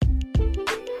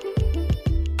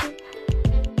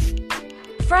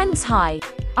Friends, hi.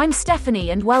 I'm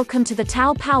Stephanie and welcome to the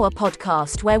Tao Power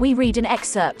podcast, where we read an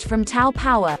excerpt from Tao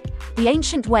Power, The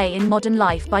Ancient Way in Modern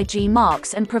Life by G.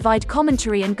 Marks, and provide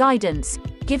commentary and guidance,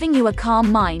 giving you a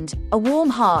calm mind, a warm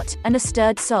heart, and a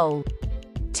stirred soul.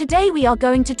 Today we are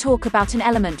going to talk about an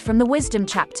element from the wisdom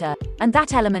chapter, and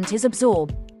that element is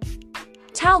absorb.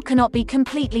 Tao cannot be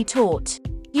completely taught.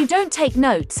 You don't take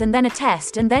notes and then a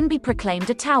test and then be proclaimed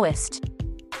a Taoist.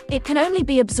 It can only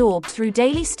be absorbed through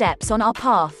daily steps on our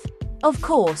path. Of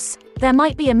course, there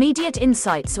might be immediate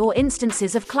insights or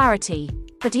instances of clarity,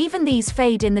 but even these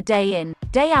fade in the day in,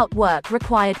 day out work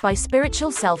required by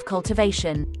spiritual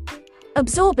self-cultivation.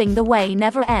 Absorbing the way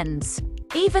never ends.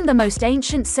 Even the most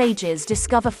ancient sages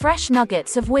discover fresh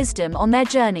nuggets of wisdom on their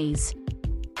journeys.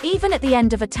 Even at the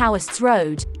end of a Taoist's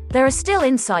road, there are still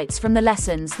insights from the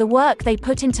lessons the work they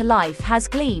put into life has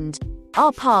gleaned.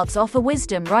 Our paths offer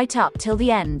wisdom right up till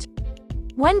the end.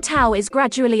 When Tao is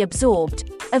gradually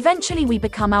absorbed, eventually we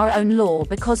become our own law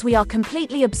because we are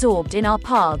completely absorbed in our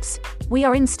paths. We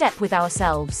are in step with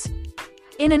ourselves.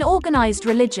 In an organized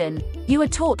religion, you are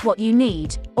taught what you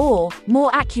need, or, more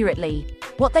accurately,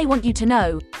 what they want you to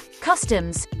know.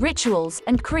 Customs, rituals,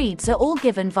 and creeds are all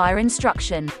given via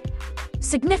instruction.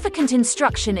 Significant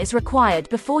instruction is required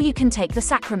before you can take the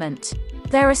sacrament.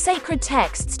 There are sacred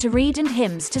texts to read and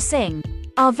hymns to sing.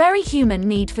 Our very human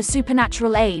need for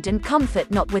supernatural aid and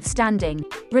comfort notwithstanding,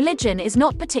 religion is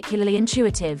not particularly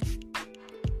intuitive.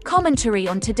 Commentary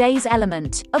on today's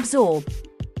element, absorb.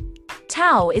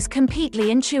 Tao is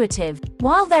completely intuitive.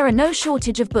 While there are no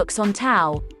shortage of books on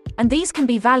Tao, and these can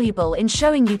be valuable in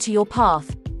showing you to your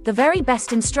path, the very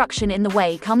best instruction in the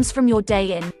way comes from your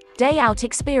day in, day out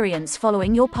experience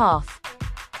following your path.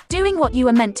 Doing what you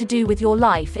are meant to do with your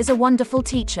life is a wonderful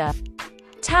teacher.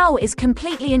 Tao is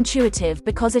completely intuitive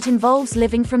because it involves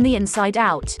living from the inside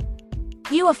out.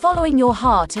 You are following your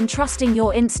heart and trusting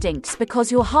your instincts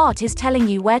because your heart is telling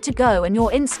you where to go and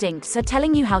your instincts are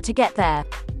telling you how to get there.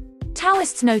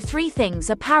 Taoists know three things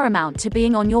are paramount to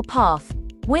being on your path: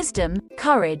 wisdom,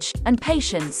 courage, and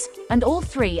patience, and all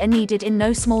three are needed in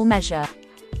no small measure.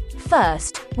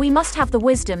 First, we must have the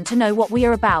wisdom to know what we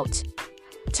are about.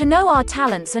 To know our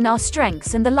talents and our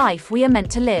strengths and the life we are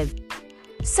meant to live.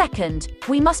 Second,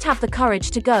 we must have the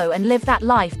courage to go and live that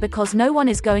life because no one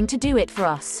is going to do it for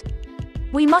us.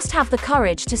 We must have the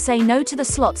courage to say no to the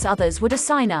slots others would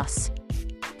assign us.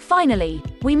 Finally,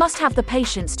 we must have the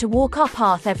patience to walk our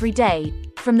path every day,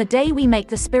 from the day we make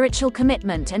the spiritual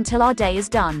commitment until our day is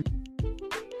done.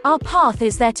 Our path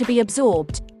is there to be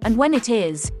absorbed, and when it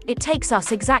is, it takes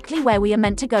us exactly where we are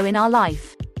meant to go in our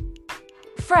life.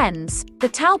 Friends, the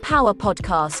Tao Power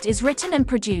podcast is written and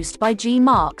produced by G.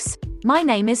 Marks. My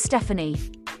name is Stephanie.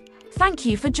 Thank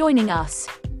you for joining us.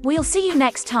 We'll see you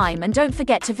next time, and don't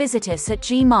forget to visit us at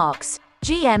gmarxx.com.